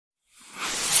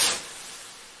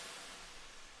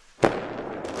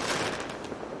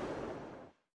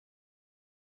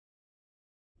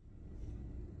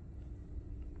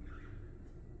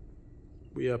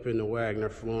We up in the Wagner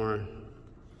flooring.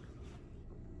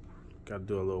 Gotta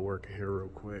do a little work in here real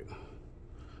quick.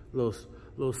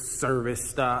 Little service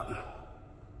stop.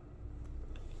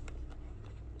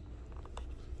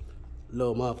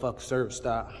 Little motherfucker service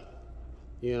stop.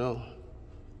 You know?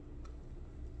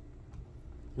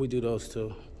 We do those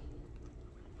too.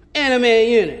 And a man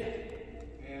unit.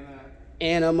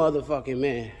 And a motherfucking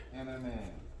man. And a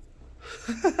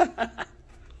man.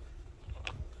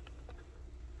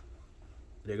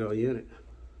 There go unit.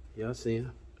 Y'all see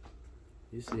him.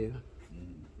 You see him.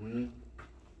 Mm-hmm.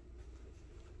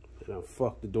 And I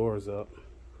fucked the doors up.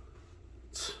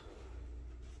 It's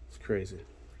crazy.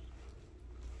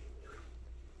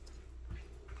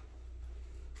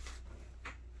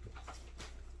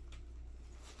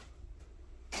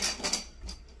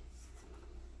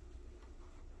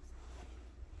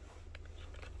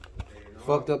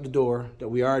 Fucked up the door that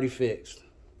we already fixed.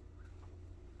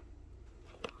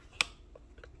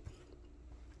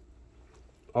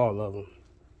 All of them.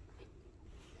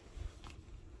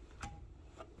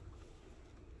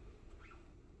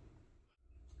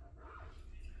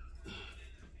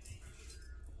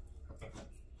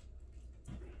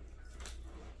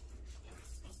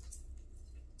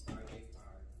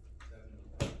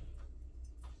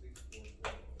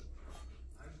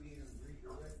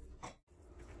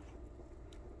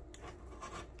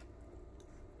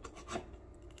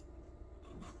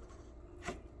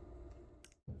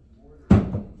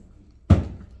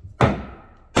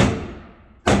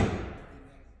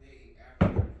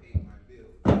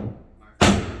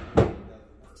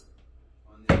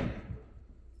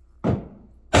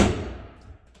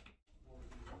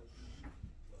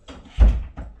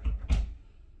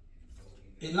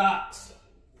 It locks.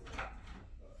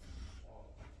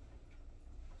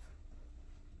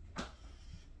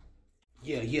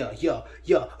 Yeah.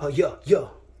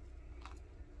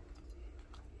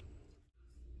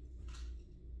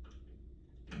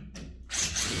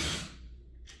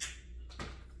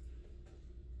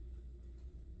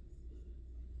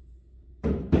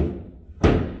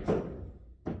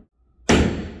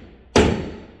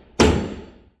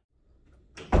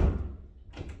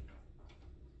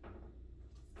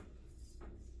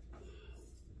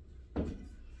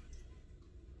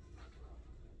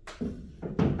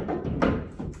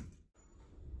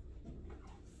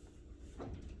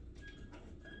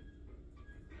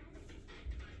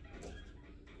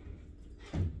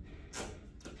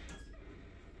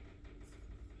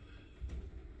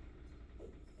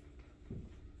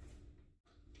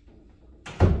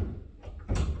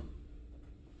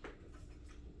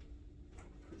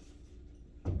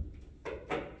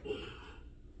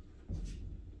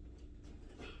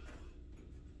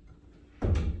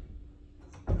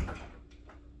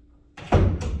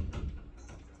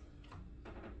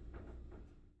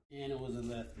 And it was a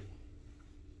lefty.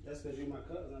 That's because you're my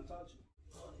cousin, I taught you.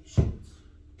 All these shits.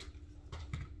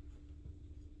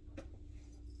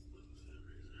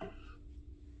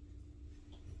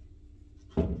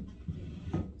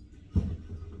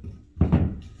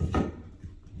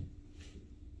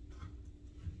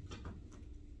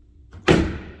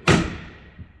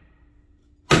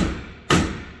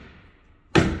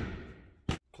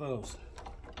 Close.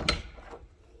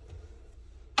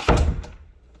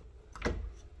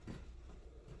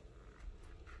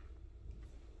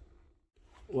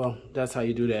 Well, that's how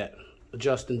you do that.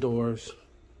 Adjusting doors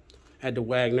at the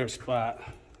Wagner spot.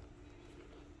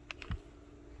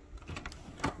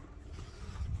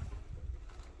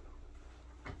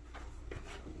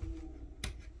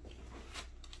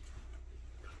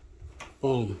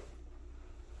 Boom.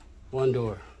 One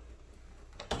door.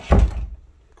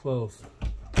 Close.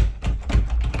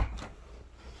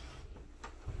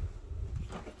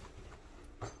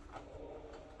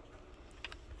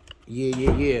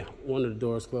 Yeah. One of the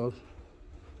doors closed.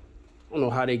 I don't know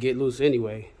how they get loose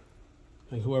anyway.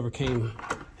 Like whoever came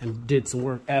and did some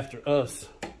work after us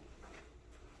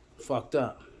fucked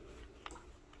up.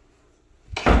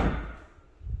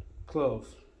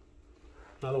 Closed.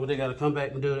 Now what they gotta come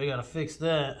back and do, they gotta fix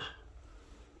that.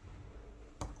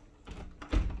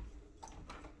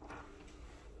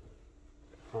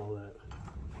 All that.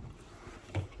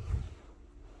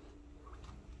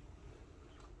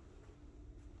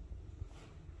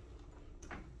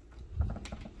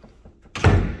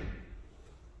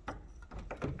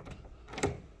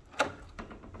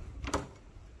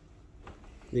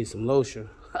 Need some lotion.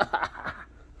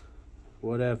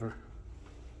 Whatever.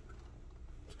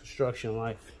 It's construction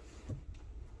life.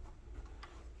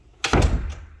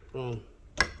 Boom.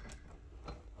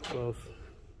 Close.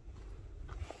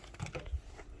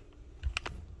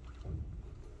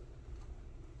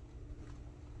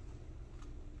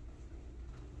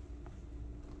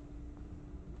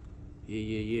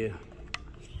 Yeah.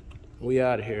 We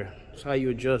out of here. That's how you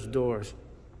adjust doors.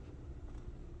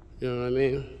 You know what I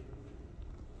mean?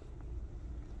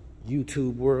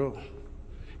 YouTube world.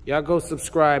 Y'all go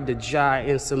subscribe to Jai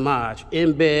and Samaj.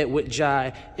 In Bed with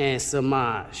Jai and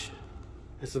Samaj.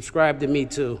 And subscribe to me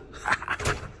too.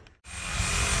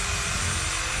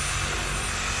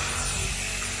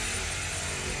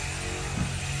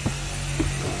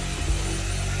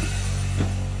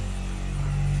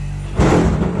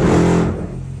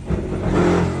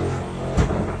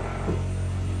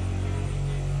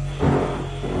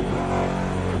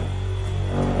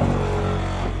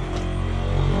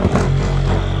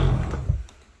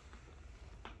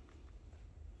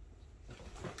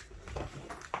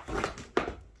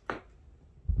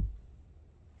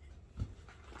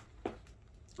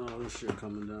 Oh, this shit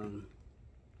coming down.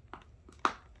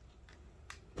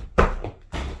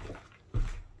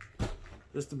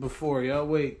 This the before, y'all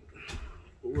wait.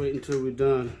 Wait until we're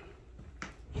done.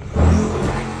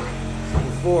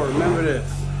 Before, remember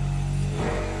this.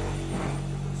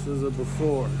 This is a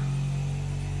before.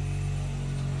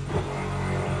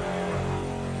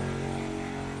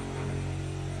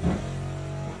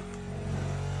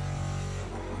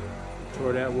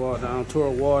 Tore that wall down, tore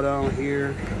a wall down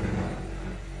here.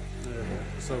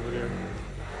 It's over there.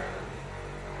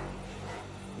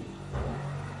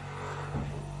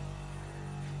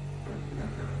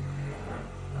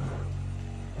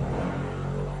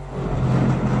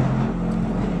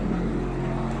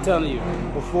 I'm telling you,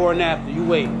 before and after, you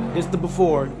wait. This is the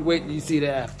before, you wait till you see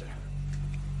the after.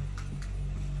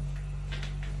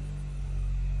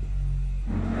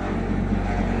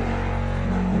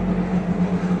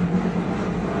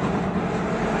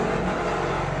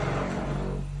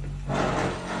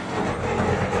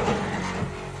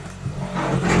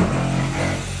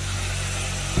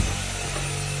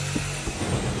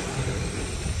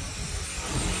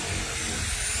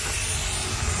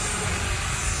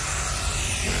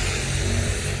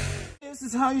 This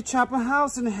is how you chop a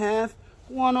house in half,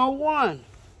 101.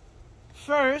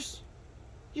 First,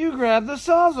 you grab the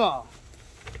sawzall.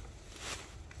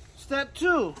 Step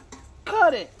 2,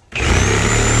 cut it.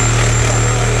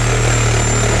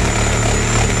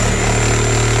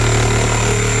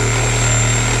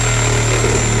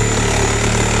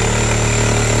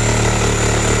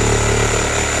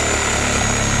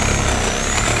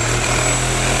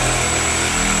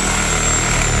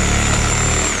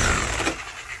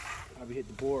 Hit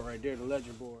the board right there, the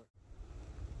ledger board.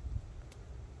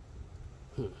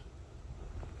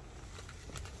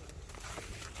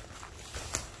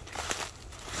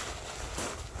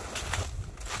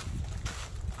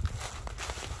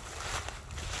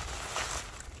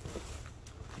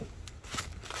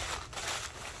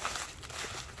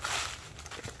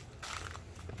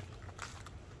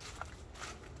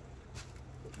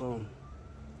 Boom.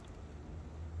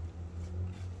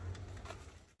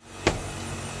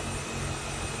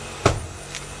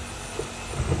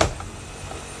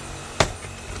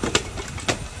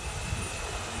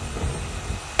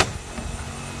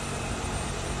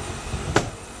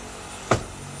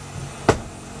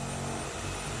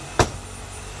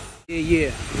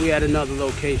 Yeah, we at another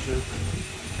location.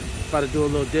 About to do a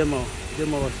little demo.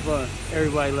 Demo is fun.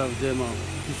 Everybody loves demo.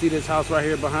 You see this house right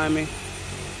here behind me?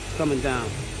 It's coming down.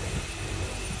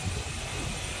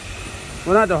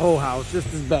 Well, not the whole house, just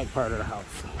this back part of the house.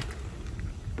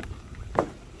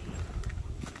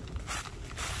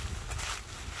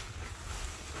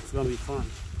 It's gonna be fun.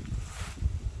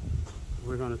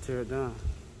 We're gonna tear it down.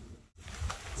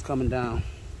 It's coming down.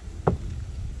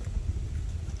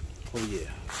 Oh yeah.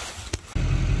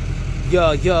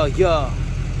 Yeah.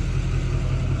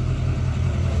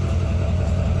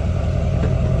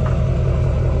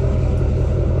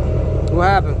 What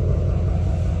happened?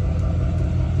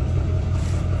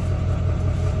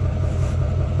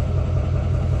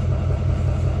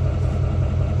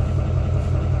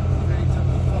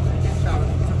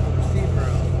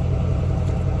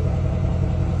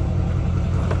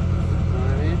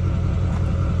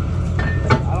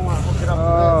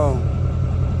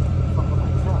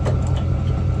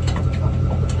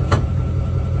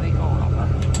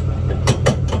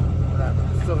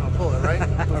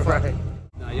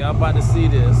 Y'all about to see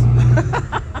this.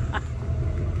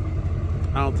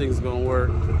 I don't think it's gonna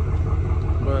work,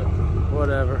 but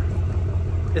whatever.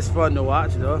 It's fun to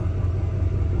watch though.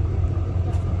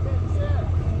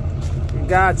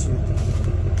 Got you.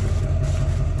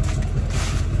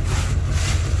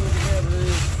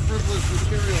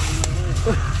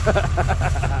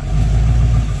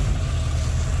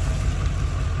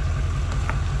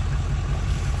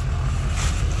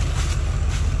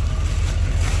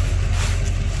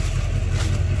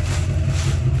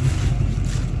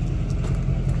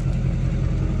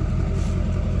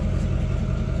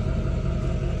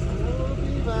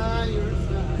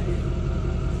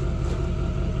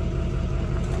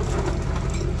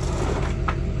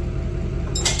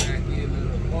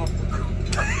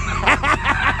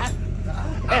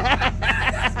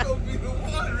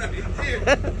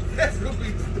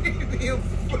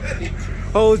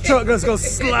 Whole truck just gonna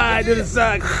slide to the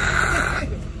side.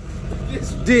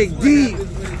 Dig deep.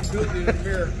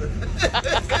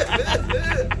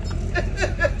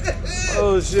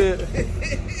 Oh shit.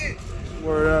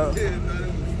 Word up.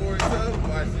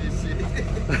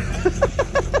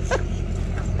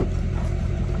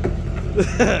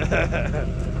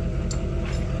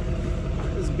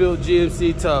 Let's build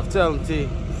GMC tough. Tell him, T.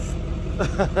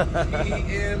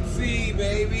 GMC,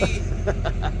 baby.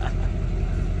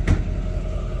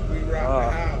 We rock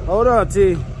the house. Hold on,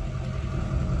 T.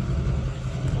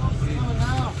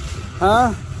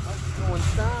 Huh?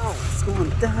 It's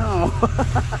going down.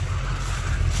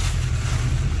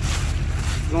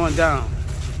 It's going down.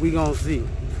 We gonna see.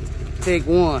 Take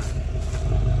one.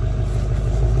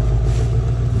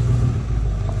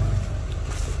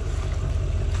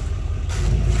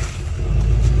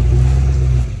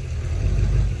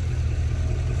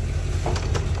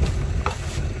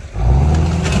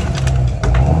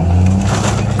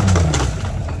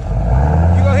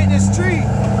 You gonna hit this tree.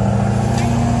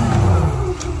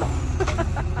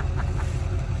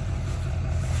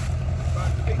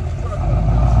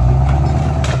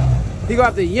 He gonna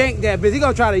have to yank that bitch. He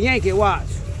gonna try to yank it, watch.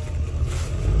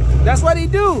 That's what he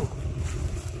do.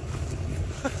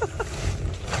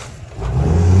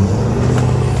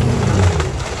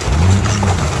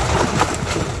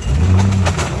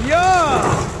 Yo!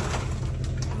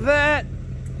 That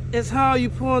is how you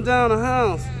pull down a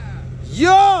house.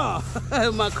 Yo!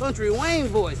 My Country Wayne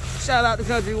voice. Shout out to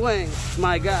Country Wayne,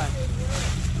 my guy.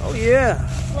 Oh yeah.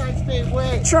 Tri-State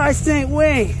Way. Tri-State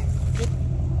Way.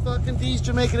 Fucking these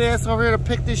Jamaican ass over here to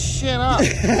pick this shit up.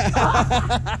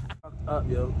 Up,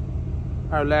 yo.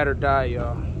 Our ladder died,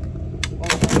 y'all.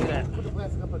 Look at that. Put the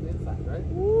plastic up on the inside, right?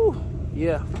 Woo.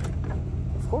 Yeah.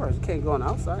 Of course, it can't go on the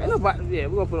outside. Ain't nobody. Yeah,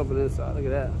 we're gonna put it up on the inside. Look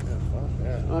at that.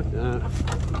 Yeah, fuck that.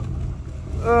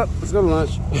 Okay. Let's go to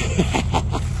lunch.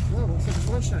 Oh, looks like it's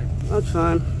lunchtime.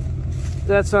 Lunchtime.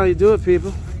 That's how you do it,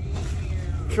 people.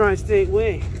 Tri-State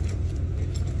Way.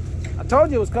 I told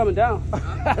you it was coming down.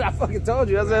 I fucking told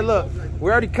you. I said, look, we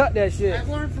already cut that shit. I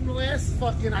learned from the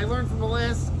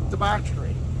last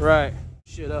debauchery. Right.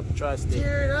 Shit up, Tri-State.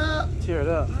 Tear it up. Tear it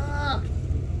up.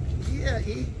 Yeah,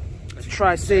 he.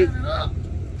 Tri-State. Tear it up.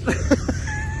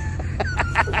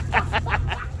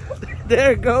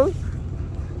 There it goes.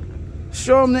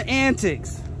 Show them the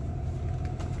antics.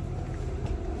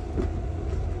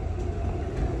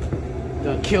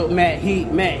 Done killed Matt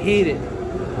Heat. Matt heated.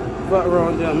 Fuck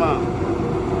wrong them out.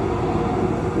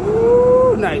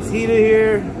 Woo, nice heater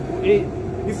here.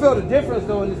 You feel the difference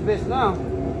though in this bitch now.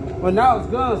 But now it's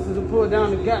gone since we pulled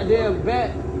down the goddamn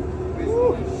bat.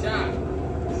 Woo. Shot.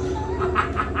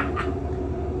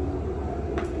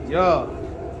 Yo.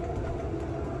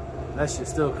 That shit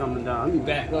still coming down. Let me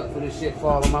back up for this shit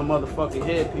fall on my motherfucking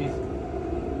headpiece.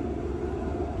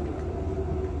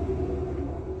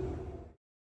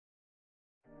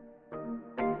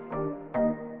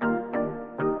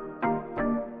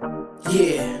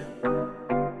 Yeah.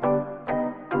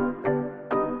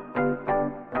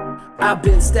 I've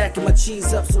been stacking my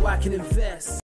cheese up so I can invest.